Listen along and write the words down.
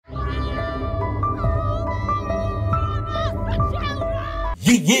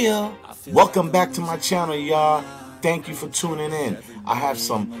Yeah, welcome back to my channel, y'all. Thank you for tuning in. I have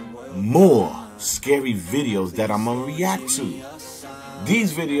some more scary videos that I'm gonna react to.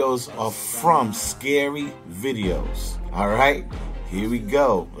 These videos are from Scary Videos. All right, here we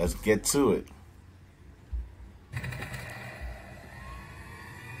go. Let's get to it.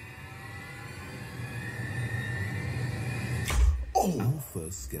 Our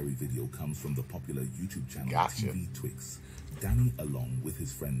first scary video comes from the popular YouTube channel TV Twix. Danny, along with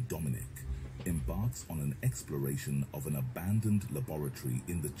his friend Dominic, embarks on an exploration of an abandoned laboratory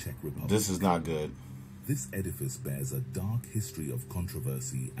in the Czech Republic. This is not good. This edifice bears a dark history of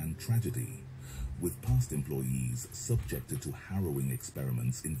controversy and tragedy, with past employees subjected to harrowing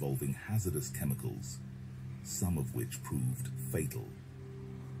experiments involving hazardous chemicals, some of which proved fatal.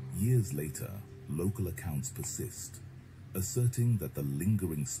 Years later, local accounts persist, asserting that the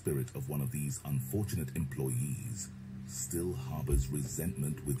lingering spirit of one of these unfortunate employees still harbors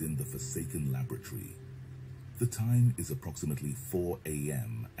resentment within the forsaken laboratory. The time is approximately 4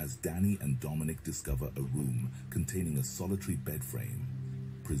 a.m. as Danny and Dominic discover a room containing a solitary bed frame.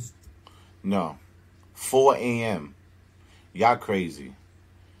 No, 4 a.m. Y'all crazy.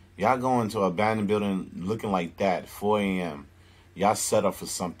 Y'all going to an abandoned building looking like that, 4 a.m. Y'all set up for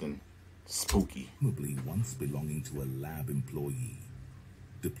something spooky. Presumably once belonging to a lab employee.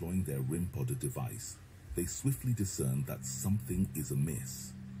 Deploying their RIM-podded device, they swiftly discern that something is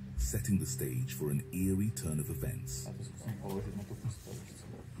amiss, setting the stage for an eerie turn of events.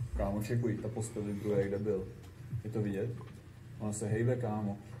 Kámo, čekuj, ta postel vibruje, kde byl. Je to vidět? Ona se hejbe,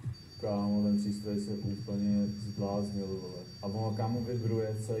 kámo. Kámo, ten přístroj se úplně zbláznil, vole. A ono, kámo,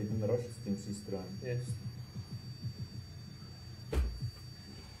 vibruje celý ten rož s tím přístrojem. Yes.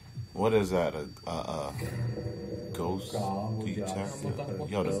 What is that? A ghost detector?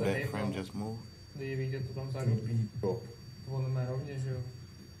 Yo, the bed frame just moved? Víte, to tam zaru. To volíme rovně, že jo?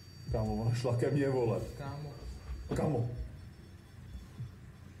 Kámo, ona šla ke mně, vole. Kámo. Kámo.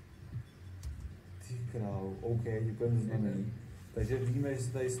 Ty králu, OK, děkujeme za znamení. Takže víme, že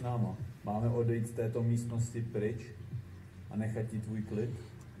jsi tady s náma. Máme odejít z této místnosti pryč a nechat ti tvůj klid?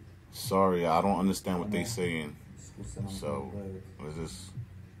 Sorry, I don't understand what they're saying. So, let's just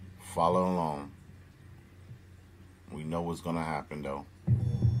follow along. We know what's gonna happen, though.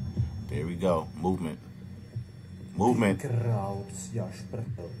 There we go. Movement. Movement. Král, to si děláš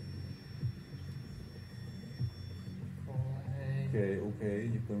prdel. OK,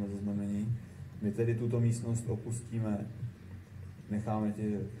 děkujeme za znamení. My tedy tuto místnost opustíme. Necháme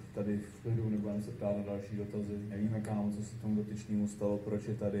tě tady v klidu, nebudeme se ptát na další dotazy. Nevíme, kámo, co se tomu dotyčnému stalo, proč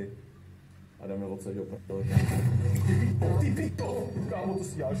je tady. A jdeme odsaď do prdele. Ty pito! Kámo, to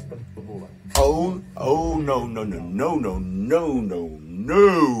si děláš prdel, vole. Oh,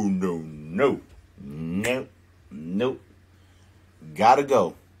 no. Gotta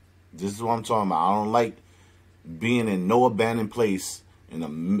go. This is what I'm talking about. I don't like being in no abandoned place,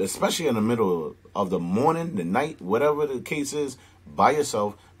 especially in the middle of the morning, the night, whatever the case is, by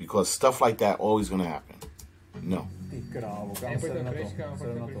yourself, because stuff like that always gonna happen. No.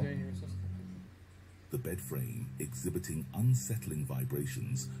 The bed frame, exhibiting unsettling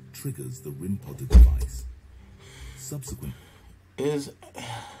vibrations, triggers the RIM-podded device. Subsequent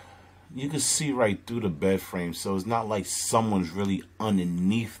you can see right through the bed frame, so it's not like someone's really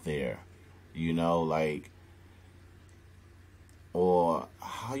underneath there, you know, like, or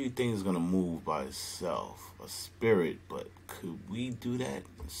how you think it's gonna move by itself, a spirit, but could we do that?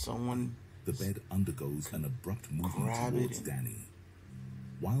 Someone. The bed undergoes an abrupt movement towards Danny.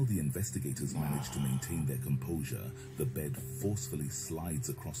 While the investigators manage to maintain their composure, the bed forcefully slides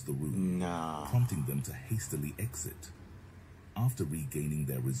across the room, prompting them to hastily exit. After regaining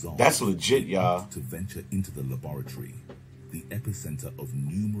their resolve, that's legit, y'all, to venture into the laboratory, the epicenter of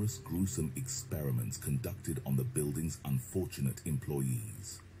numerous gruesome experiments conducted on the building's unfortunate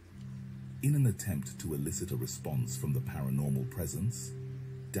employees. In an attempt to elicit a response from the paranormal presence,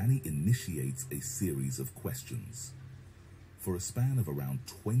 Danny initiates a series of questions. For a span of around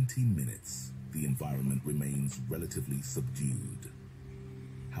 20 minutes, the environment remains relatively subdued.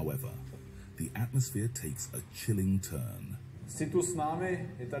 However, the atmosphere takes a chilling turn. Jsi tu s námi?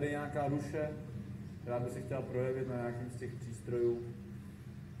 Je tady nějaká duše, která by se chtěla projevit na nějakým z těch přístrojů?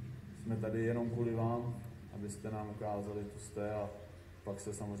 Jsme tady jenom kvůli vám, abyste nám ukázali, tu jste, a pak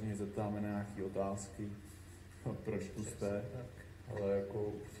se samozřejmě zeptáme na nějaké otázky, proč tu jste, ale jako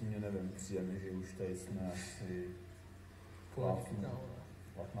upřímně nevím, přijde mi, že už tady jsme asi 15-20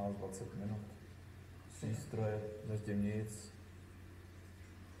 minut. Přístroje, zatím nic.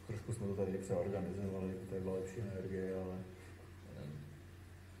 Trošku jsme to tady přeorganizovali, tady byla lepší energie, ale...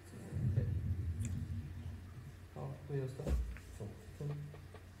 Co?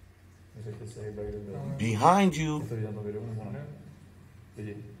 se hejbají, kde byl. Behind you. Je to vidět na tom videu, nebo ne?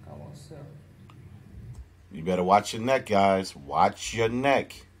 Vidí. Kámo, asi jo. You better watch your neck, guys. Watch your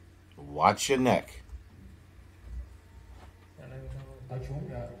neck. Watch your neck. Já nevím, A čum,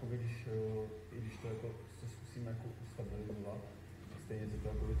 já jako když to jako se zkusíme jako ustabilizovat, stejně si to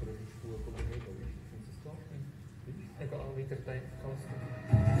jako trošičku jako vyhejbat, víš, čím se z toho? Vidíš? jako ale vítr tady, kolesky.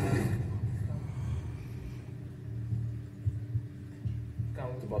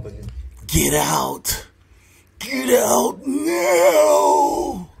 Kámo, To byla ta žena. Get out. Get out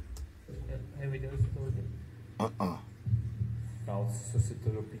now. hej, viděli jste to lidi? Kámo, co si to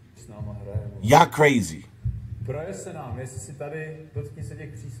do píč s náma hraje. Y'all crazy. Proje se nám, jestli si tady dotkni se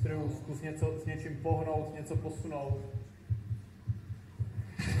těch přístrojů, zkus něco s něčím pohnout, něco posunout.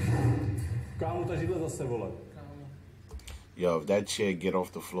 Kámo, ta židle zase, vole. Kámo. Yo, if that chair get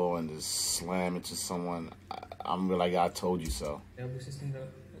off the floor and just slam into someone, I'm be like, I told you so. Já bych si s tím dal...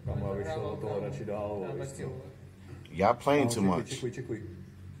 Kámo, já bych šel do toho radši dál, Já víš taky, co. vole. Y'all playing too Kámo, much. čekuj.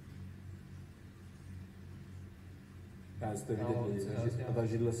 Já jste vidět, a ta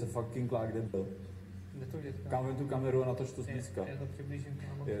židle se fucking klá, kde byl. Jde to vidět, kámo. Kámo, jen tu kameru a natoč to zblízka. Já to přiblížím,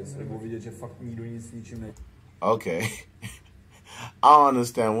 kámo. Yes, nebo vidět, že fakt nikdo nic s ničím nejde. Okay. I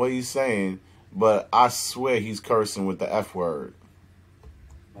understand what he's saying, but I swear he's cursing with the F word.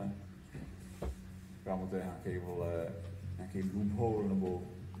 Ne. Kámo, to je nějaký, vole, nějaký loophole, nebo...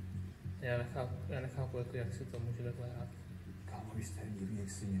 Já nechápu, jako, jak si to může takhle hrát. Kámo, vy jste divný jak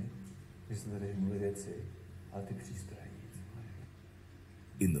svině. Vy jste tady mluvili věci, ale ty přístroje nic.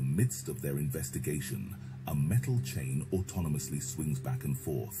 In the midst of their investigation, a metal chain autonomously swings back and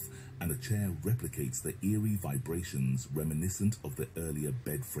forth, and a chair replicates the eerie vibrations reminiscent of the earlier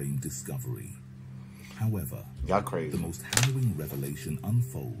bed frame discovery. However, Y'all crazy. the most harrowing revelation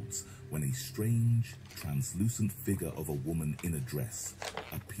unfolds when a strange, translucent figure of a woman in a dress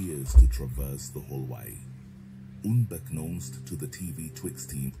appears to traverse the hallway. Unbeknownst to the TV Twix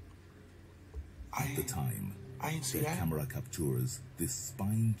team at the time, I didn't see their that. camera captures this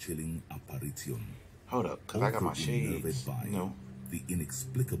spine-chilling apparition. Hold up, cause I got my Also unnerved shades. by No. the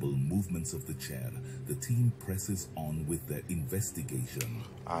inexplicable movements of the chair, the team presses on with their investigation,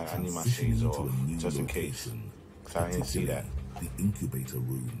 I need my transitioning shades to off, a new just in case. location, 'Cause I didn't see that. particularly the incubator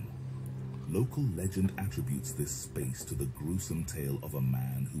room. Local legend attributes this space to the gruesome tale of a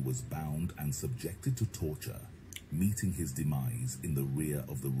man who was bound and subjected to torture, meeting his demise in the rear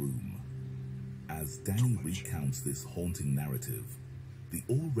of the room. As Danny recounts this haunting narrative, the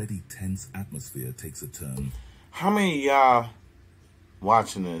already tense atmosphere takes a turn. How many of y'all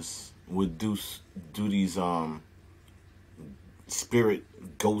watching this would do these spirit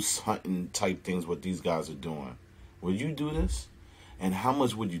ghost hunting type things what these guys are doing? Would you do this? And how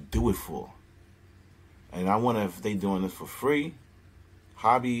much would you do it for? And I wonder if they doing this for free,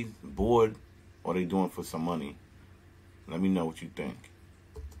 hobby, board, or they doing it for some money. Let me know what you think.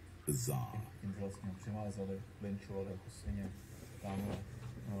 Bizarre. Tím vlastně přivázali, lynchovali jako svině. Tamhle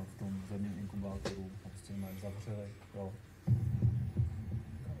v tom zadním inkubátoru a prostě mě zavřeli, jo.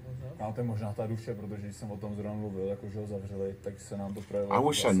 Kámo, to je možná ta duše, protože když jsem o tom zrovna mluvil, jako že ho zavřeli, tak se nám to projevilo. I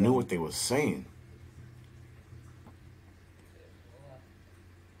wish I knew what they were saying.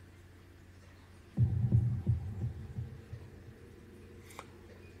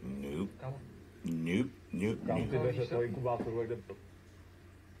 Nope. Nope. Kámo, ty dveře toho inkubátoru, kde byl.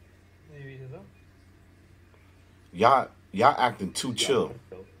 Nevíte to? Y'all acting too chill.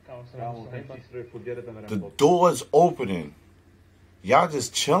 Kámo, ten přístroj furt jede ten The rempot. door's opening. Y'all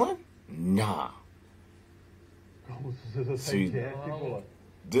just chilling? Nah. Kámo, co se zase See, děje, ty vole.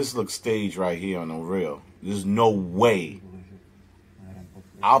 this looks staged right here on the real. There's no way.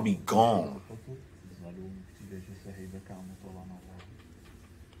 I'll be gone. Vzadu přijde, že se hejbe, kámo, to lana.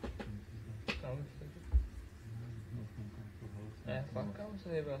 Kámo, co to? Ne, fakt kámo se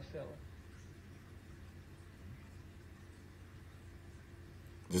hejbe asi, ale...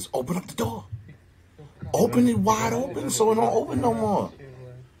 Just open up the door. Open it wide open so it don't open no more.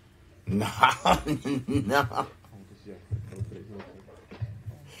 Nah, nah.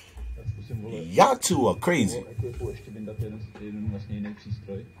 Y'all two are crazy. Jako ještě vyndat jeden vlastně jiný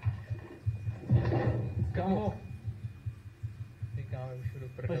přístroj. Kámo, Ty kámo, já už jdu do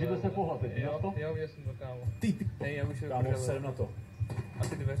prdele. takže to se pohla, teď viděl to? Jo, viděl jsem to, kámo. Ty, Hej, já už jdu do kámo, prdele. serem na to. A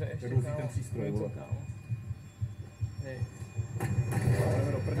ty dveře ještě, Jak musí kámo. ten přístroj, Něco, vole. kámo. Hej.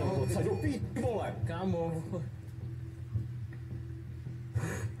 Jdeme do prdele, to odsaď do pít, vole. Kámo,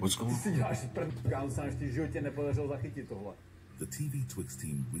 What's going Ty on? si děláš prd, kámo, se nám ještě v životě nepodařilo zachytit tohle. The TV Twix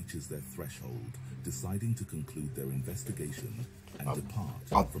team reaches their threshold, deciding to conclude their investigation and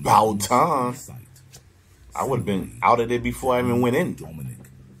depart from about the time. site. I would have been out of there before I even went in. Dominic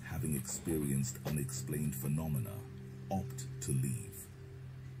have having experienced unexplained phenomena, opt to leave.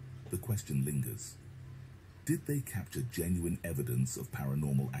 The question lingers. Did they capture genuine evidence of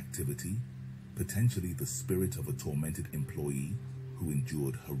paranormal activity? Potentially the spirit of a tormented employee who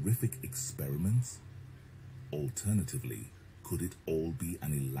endured horrific experiments? Alternatively, could it all be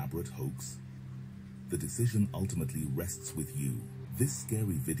an elaborate hoax? The decision ultimately rests with you. This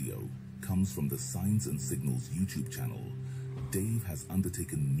scary video comes from the Signs and Signals YouTube channel. Dave has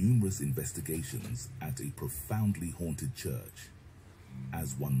undertaken numerous investigations at a profoundly haunted church.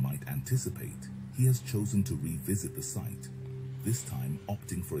 As one might anticipate, he has chosen to revisit the site, this time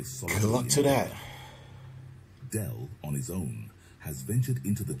opting for a solitary. Good luck to that. Dell, on his own, has ventured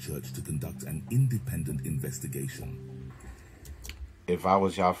into the church to conduct an independent investigation. If I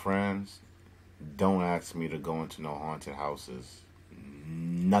was y'all friends, don't ask me to go into no haunted houses.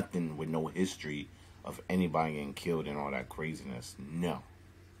 Nothing with no history of anybody getting killed and all that craziness. No,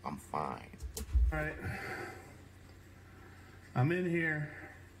 I'm fine. All right. I'm in here,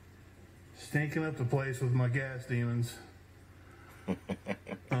 stinking up the place with my gas demons.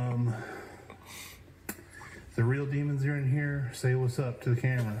 The real demons are in here. Say what's up to the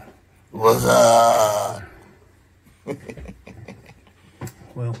camera. What's up?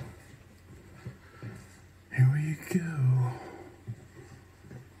 Well, here we go.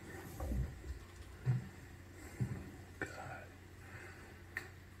 God.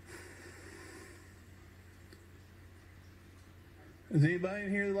 Is anybody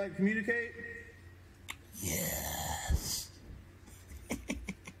in here that like to communicate? Yes.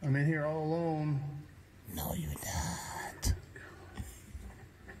 I'm in here all alone. No, you're not.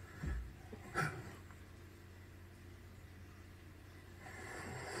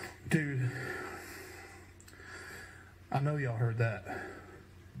 Dude, I know y'all heard that.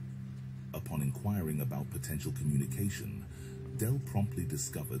 Upon inquiring about potential communication, Dell promptly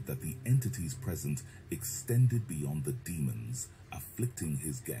discovered that the entities present extended beyond the demons afflicting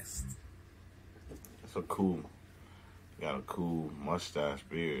his guests. That's a cool. Got a cool mustache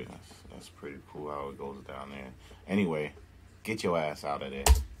beard. That's pretty cool how it goes down there. Anyway, get your ass out of there.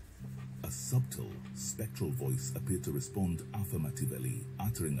 A subtle, spectral voice appeared to respond affirmatively,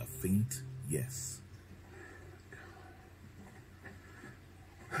 uttering a faint yes.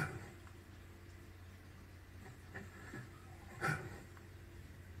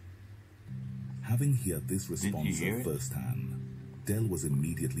 Having heard this response firsthand, Dell was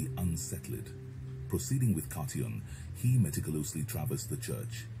immediately unsettled. Proceeding with Cartion, he meticulously traversed the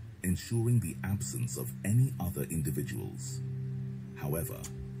church, ensuring the absence of any other individuals. However,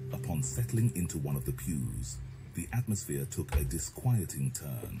 upon settling into one of the pews, the atmosphere took a disquieting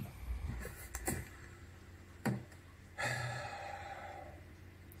turn.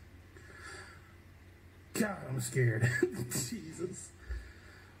 God, I'm scared. Jesus.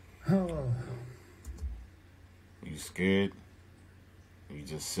 Oh. You scared? You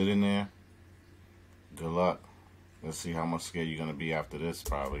just sitting there? Good luck. Let's see how much scared you're going to be after this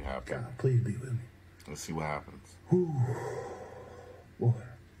probably happens. God, please be with me. Let's see what happens. Whew. Boy.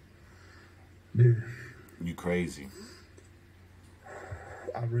 Dude. You crazy.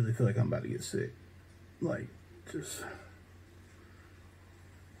 I really feel like I'm about to get sick. Like, just...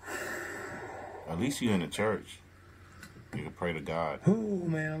 At least you're in the church. You can pray to God. Oh,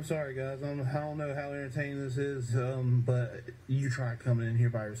 man, I'm sorry, guys. I don't know how entertaining this is, but you try coming in here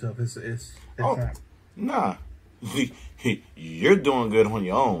by yourself. It's not... Nah. You're doing good on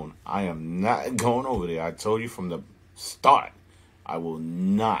your own. I am not going over there. I told you from the start, I will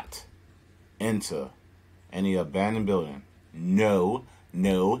not enter any abandoned building. No,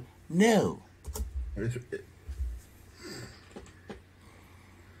 no, no.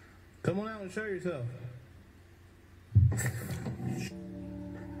 Come on out and show yourself.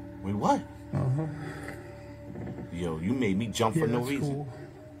 Wait, what? Uh-huh. Yo, you made me jump for no reason. Cool.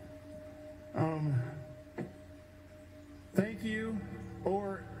 Thank you.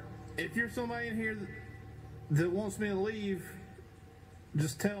 Or if you're somebody in here that wants me to leave,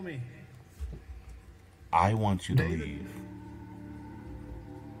 just tell me. I want you to David? leave.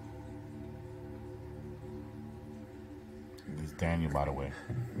 This is Daniel, by the way.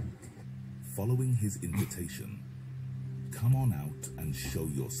 Following his invitation, come on out and show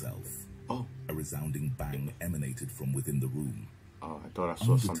yourself. Oh. A resounding bang emanated from within the room. Oh, I thought I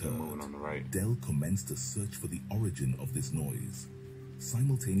saw something moving on the right. Dell commenced a search for the origin of this noise,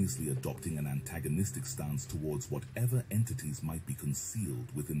 simultaneously adopting an antagonistic stance towards whatever entities might be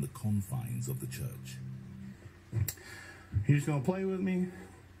concealed within the confines of the church. You're just gonna play with me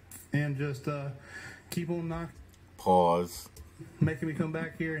and just keep on knocking. Pause. Making me come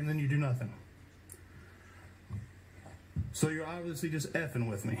back here and then you do nothing. So you're obviously just effing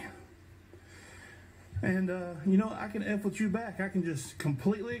with me. And, you know, I can F with you back. I can just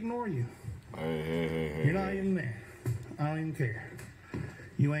completely ignore you. Hey. You're not even there. I don't even care.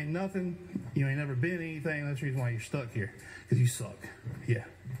 You ain't nothing. You ain't never been anything. That's the reason why you're stuck here. Because you suck. Yeah.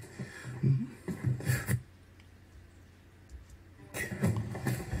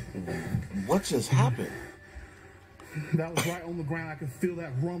 What just happened? That was right on the ground. I could feel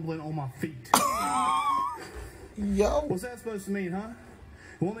that rumbling on my feet. Yo. What's that supposed to mean, huh?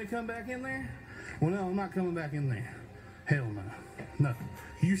 Won't they come back in there? Well, no, I'm not coming back in there. Hell no. No.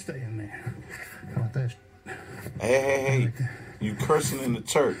 You stay in there. How about that? Hey. You cursing in the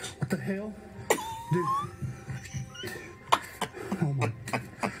church. What the hell? Dude. Oh my God.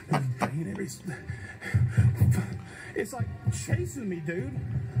 It's like chasing me, dude.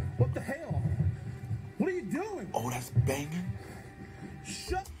 What the hell? What are you doing? Oh, that's banging?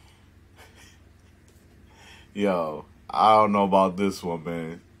 Shut. Yo, I don't know about this one,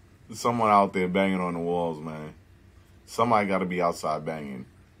 man. There's someone out there banging on the walls, man. Somebody got to be outside banging.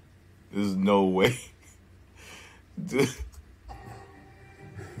 There's no way. Dude.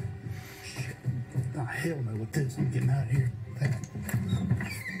 Oh, hell no with this. I'm getting out of here.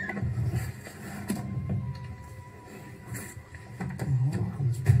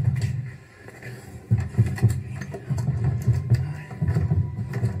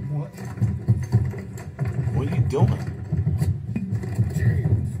 What are you doing?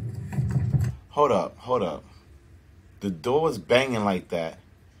 Hold up. The door is banging like that,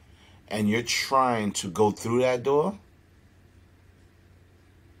 and you're trying to go through that door?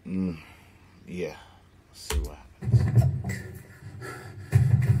 Yeah. Let's see what happens.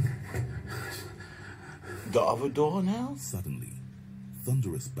 The other door now? Suddenly,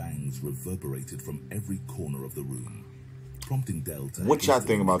 thunderous bangs reverberated from every corner of the room, prompting Del to What y'all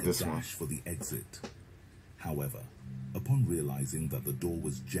think about make a this one? dash for the exit. However, upon realizing that the door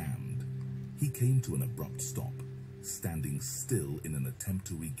was jammed, he came to an abrupt stop, standing still in an attempt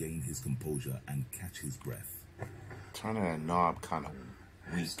to regain his composure and catch his breath. Turning that knob kind of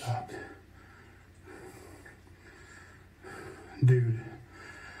weak. Stop. Dude,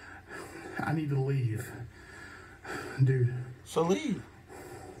 I need to leave. Dude. So leave.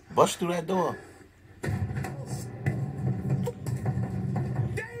 Bust through that door.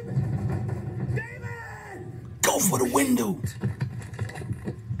 David! Go for the window.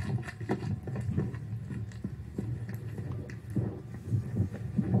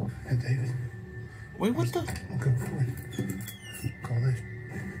 Hey, David. Wait, what the? I'll go for it. Call this.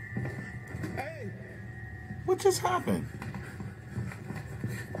 Hey! What just happened?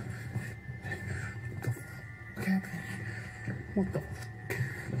 What the fuck?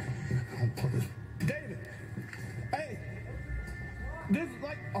 I'll put this. David! Hey! There's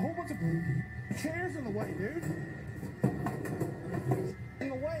like a whole bunch of chairs in the way, dude. In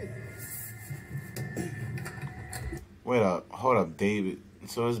the way. Wait up, hold up, David.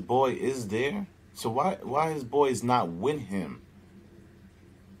 So his boy is there? So why his boy is not with him?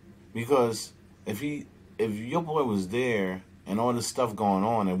 Because if your boy was there and all this stuff going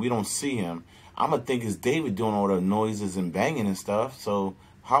on and we don't see him, I'm gonna think it's David doing all the noises and banging and stuff. So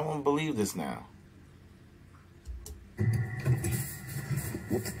how am I gonna believe this now? Dude,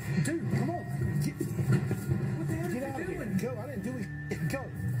 come on. Get out of here. Go. I didn't do it. Go.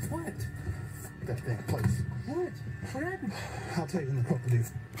 What? Fuck that damn place. What? What happened? I'll tell you when the fuck to do.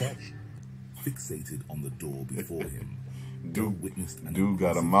 Fixated on the door before him, Dude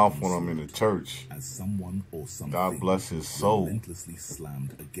got a mouth on him in the church. As someone or something God bless his soul. relentlessly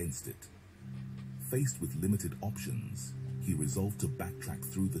slammed against it. Faced with limited options, he resolved to backtrack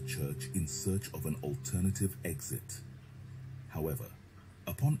through the church in search of an alternative exit. However,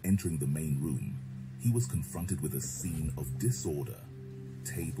 upon entering the main room, he was confronted with a scene of disorder,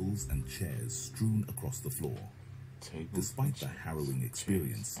 tables and chairs strewn across the floor. Despite the harrowing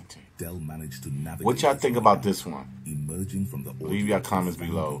experience, Del managed to navigate. What y'all think about this one? Emerging from the Leave your comments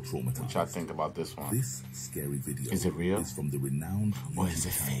below. Traumatized. What y'all think about this one? This scary video Is it real? is from the renowned Or is it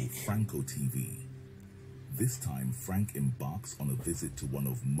YouTube channel fake? Franco TV. This time, Frank embarks on a visit to one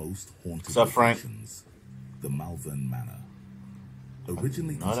of most haunted What's up, Frank? locations, the Malvern Manor.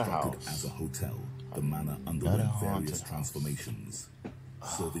 Originally Another constructed house. as a hotel, the manor Another underwent haunted various house. transformations,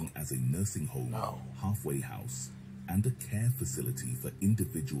 serving as a nursing home, No. halfway house, and a care facility for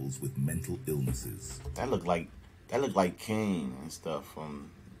individuals with mental illnesses. That looked like Kane and stuff from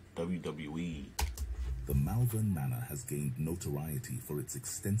WWE. The Malvern Manor has gained notoriety for its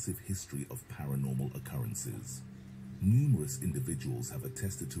extensive history of paranormal occurrences. Numerous individuals have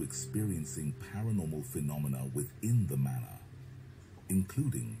attested to experiencing paranormal phenomena within the manor,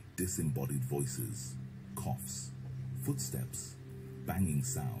 including disembodied voices, coughs, footsteps, banging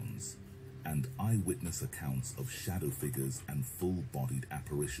sounds, and eyewitness accounts of shadow figures and full-bodied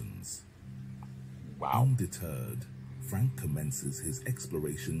apparitions. Wow. Undeterred, Frank commences his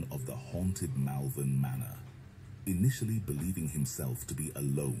exploration of the haunted Malvern Manor, initially believing himself to be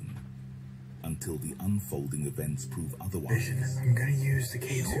alone, until the unfolding events prove otherwise. I'm gonna use the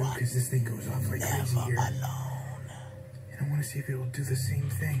K2 because this thing goes off like crazy here. And I want to see if it will do the same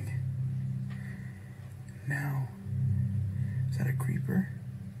thing. Now, is that a creeper?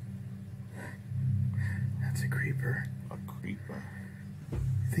 That's a creeper. A creeper.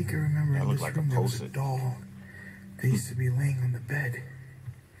 I think I remember That in looked this like room a there was a post-it. doll. They used to be laying on the bed.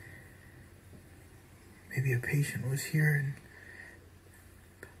 Maybe a patient was here and...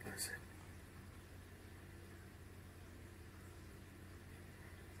 What was it?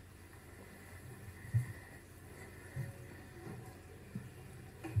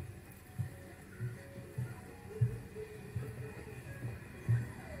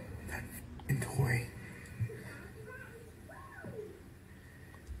 That f***ing toy.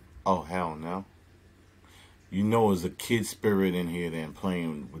 Oh, hell no. You know there's a kid spirit in here then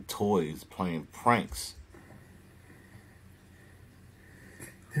playing with toys, playing pranks.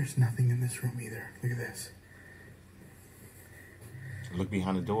 There's nothing in this room either. Look at this. Look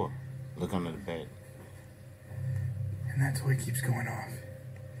behind the door. Look under the bed. And that toy keeps going off.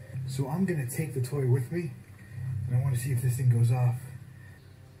 So I'm gonna take the toy with me, and I want to see if this thing goes off.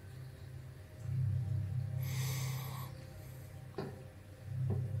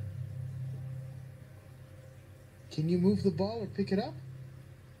 Can you move the ball or pick it up?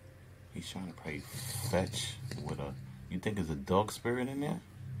 He's trying to play fetch with a... You think there's a dog spirit in there?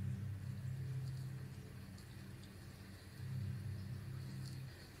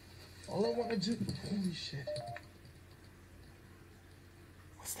 All I want to do... Holy shit.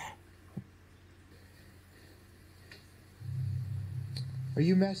 What's that? Are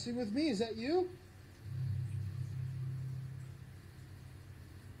you messing with me? Is that you?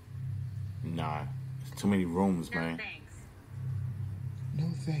 Nah. There's too many rooms, No man. thanks. No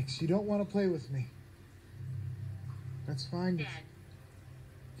thanks. You don't want to play with me. That's fine. Dead.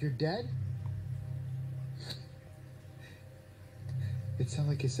 You're dead? It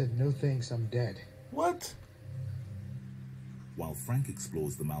sounded like it said, no thanks, I'm dead. What? While Frank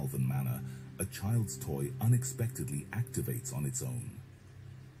explores the Malvern Manor, a child's toy unexpectedly activates on its own.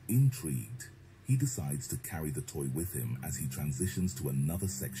 Intrigued, he decides to carry the toy with him as he transitions to another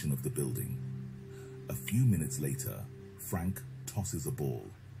section of the building. A few minutes later, Frank tosses a ball,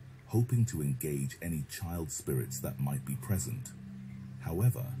 hoping to engage any child spirits that might be present.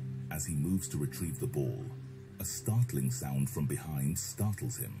 However, as he moves to retrieve the ball, a startling sound from behind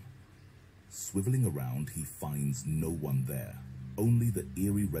startles him. Swiveling around, he finds no one there, only the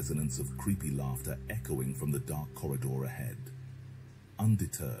eerie resonance of creepy laughter echoing from the dark corridor ahead.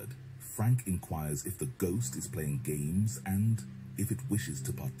 Undeterred, Frank inquires if the ghost is playing games and if it wishes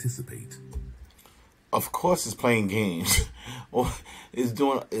to participate. Of course it's playing games. Or it's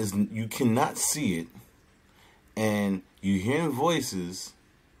doing... You cannot see it. And you hear voices.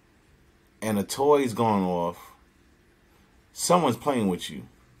 And a toy's going off. Someone's playing with you.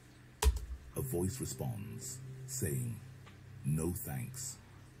 A voice responds, saying, "No thanks,"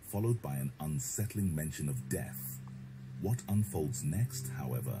 followed by an unsettling mention of death. What unfolds next,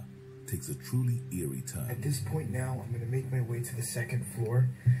 however, takes a truly eerie turn. At this point now, I'm going to make my way to the second floor.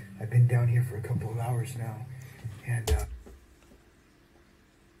 I've been down here for a couple of hours now. And,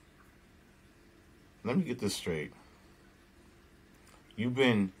 Let me get this straight. You've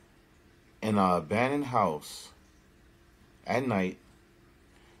been in an abandoned house at night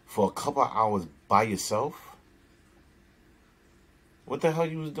for a couple of hours by yourself? What the hell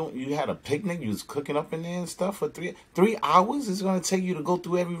you was doing? You had a picnic? You was cooking up in there and stuff for 3 hours? It's going to take you to go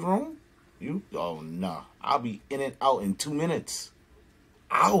through every room? Oh, nah. I'll be in and out in 2 minutes.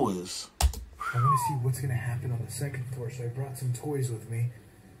 Hours. I want to see what's going to happen on the second floor, so I brought some toys with me.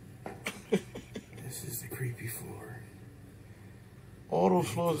 This is the creepy floor. All those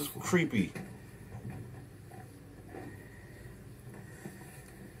floors is creepy.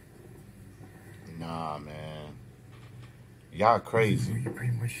 Nah, man. Y'all crazy. You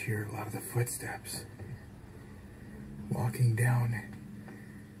pretty much hear a lot of the footsteps walking down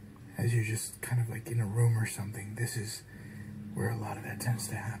as you're just kind of like in a room or something. This is where a lot of that tends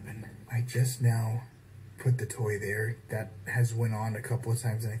to happen. I just now put the toy there. That has went on a couple of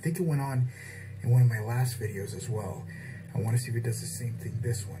times, and I think it went on in one of my last videos as well. I want to see if it does the same thing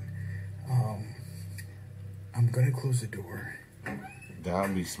this one. I'm gonna close the door. That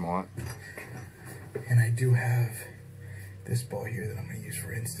would be smart. And I do have this ball here that I'm gonna use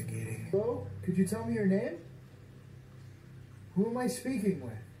for instigating. Hello? Could you tell me your name? Who am I speaking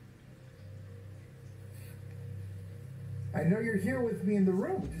with? I know you're here with me in the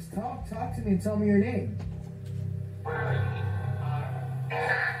room. Just talk to me and tell me your name.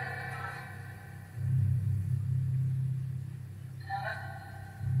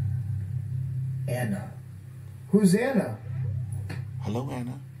 Anna. Who's Anna? Hello,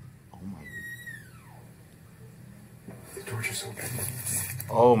 Anna. Oh my. The door just opened.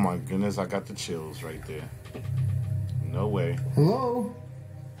 Oh my goodness, I got the chills right there. No way. Hello?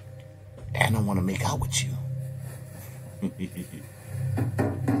 Anna want to make out with you.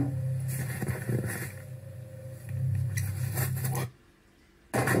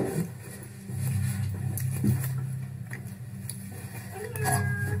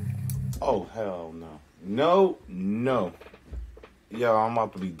 Oh, hell no. No, no. Yo, I'm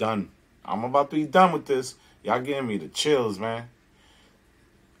about to be done. I'm about to be done with this. Y'all giving me the chills, man.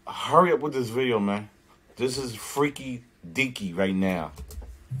 Hurry up with this video, man. This is freaky deaky right now.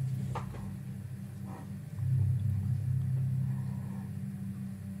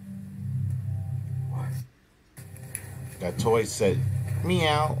 What? That toy said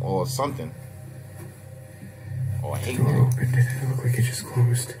meow or something. Or hey. The door opened. It looked like it just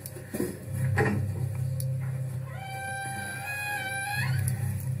closed.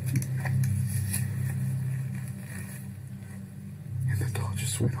 And the doll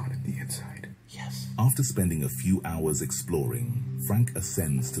just went on at the inside. Yes. After spending a few hours exploring, Frank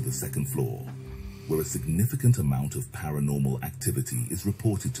ascends to the second floor, where a significant amount of paranormal activity is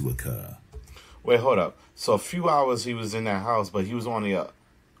reported to occur. Wait, hold up. So a few hours he was in that house, but he was on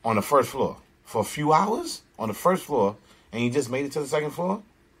the first floor. For a few hours on the first floor, and he just made it to the second floor?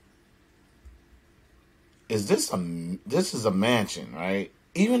 This is a mansion, right?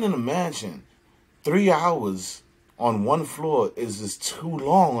 Even in a mansion, 3 hours on one floor is just too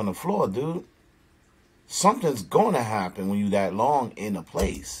long on the floor, dude. Something's going to happen when you that long in a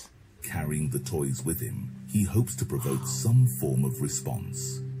place. Carrying the toys with him, he hopes to provoke some form of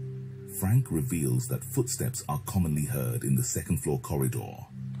response. Frank reveals that footsteps are commonly heard in the second floor corridor,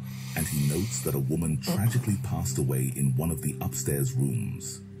 and he notes that a woman tragically passed away in one of the upstairs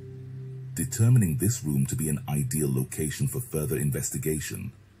rooms. Determining this room to be an ideal location for further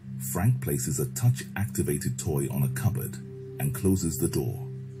investigation, Frank places a touch-activated toy on a cupboard and closes the door.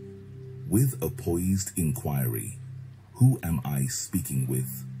 With a poised inquiry, "Who am I speaking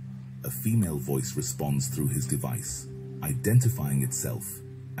with?" a female voice responds through his device, identifying itself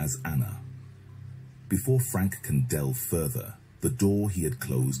as Anna. Before Frank can delve further, the door he had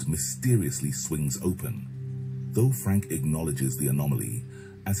closed mysteriously swings open. Though Frank acknowledges the anomaly,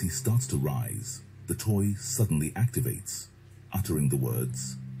 as he starts to rise, the toy suddenly activates, uttering the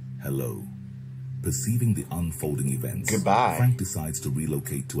words, "Hello." Perceiving the unfolding events, Goodbye. Frank decides to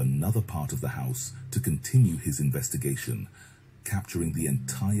relocate to another part of the house to continue his investigation, capturing the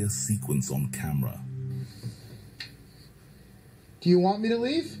entire sequence on camera. Do you want me to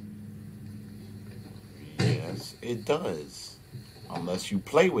leave? Yes, it does. Unless you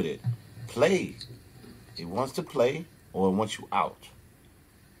play with it. Play. It wants to play or it wants you out.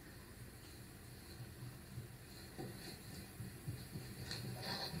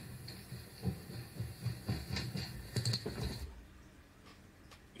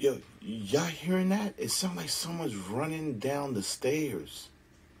 Yo, y'all hearing that? It sounds like someone's running down the stairs.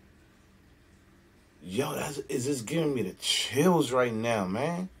 Yo, is this giving me the chills right now,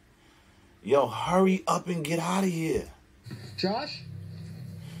 man? Yo, hurry up and get out of here. Josh?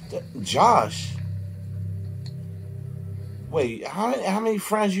 Josh? Wait, how many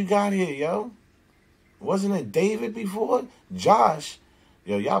friends you got here, yo? Wasn't it David before? Josh?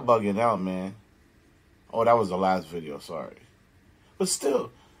 Yo, y'all bugging out, man. Oh, that was the last video, sorry. But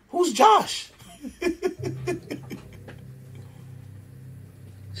still, who's Josh?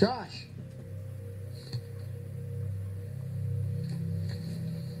 Josh?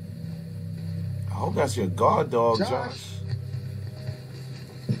 I hope that's your guard dog, Josh. Josh.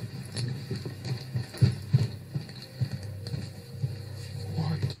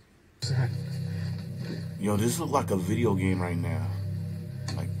 What is that? Yo, this looks like a video game right now.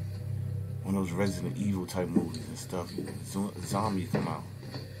 Like one of those Resident Evil type movies and stuff. Zombies come out.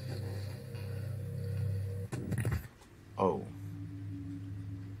 Oh.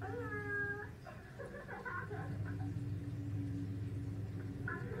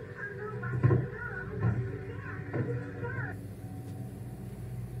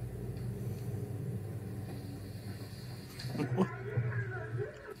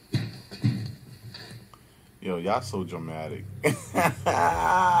 Yo, y'all so dramatic.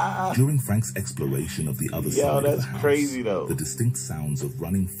 During Frank's exploration of the other side of the house, crazy, though. the distinct sounds of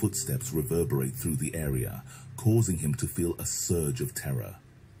running footsteps reverberate through the area, causing him to feel a surge of terror.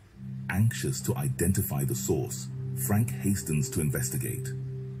 Anxious to identify the source, Frank hastens to investigate,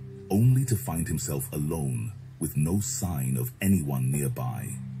 only to find himself alone with no sign of anyone nearby.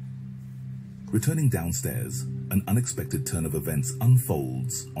 Returning downstairs, an unexpected turn of events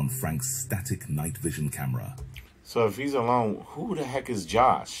unfolds on Frank's static night vision camera. So if he's alone, who the heck is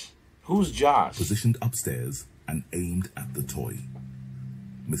Josh? Who's Josh? Positioned upstairs and aimed at the toy.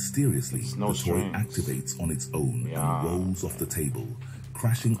 Mysteriously, the toy activates on its own and rolls off the table,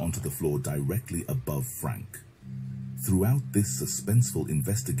 crashing onto the floor directly above Frank. Throughout this suspenseful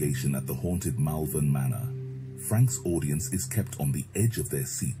investigation at the haunted Malvern Manor, Frank's audience is kept on the edge of their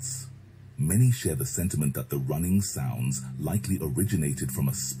seats. Many share the sentiment that the running sounds likely originated from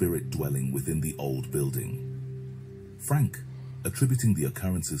a spirit dwelling within the old building. Frank, attributing the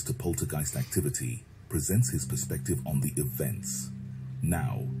occurrences to poltergeist activity, presents his perspective on the events.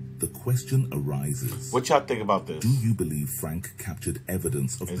 Now, the question arises. What y'all think about this? Do you believe Frank captured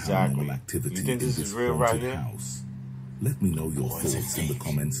evidence of paranormal activity in this haunted house? Let me know your thoughts in the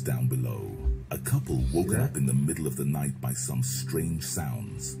comments down below. A couple woken up in the middle of the night by some strange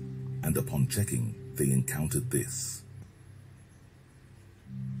sounds, and upon checking, they encountered this.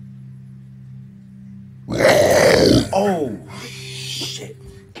 Oh, shit.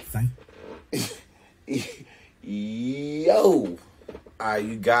 Yo.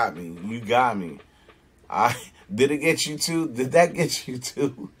 You got me. You got me. Did it get you too? Did that get you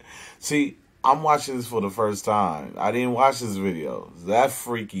too? See, I'm watching this for the first time. I didn't watch this video. That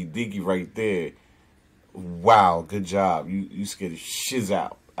freaky deaky right there. Wow, good job. You scared the shiz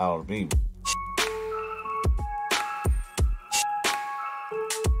out of me.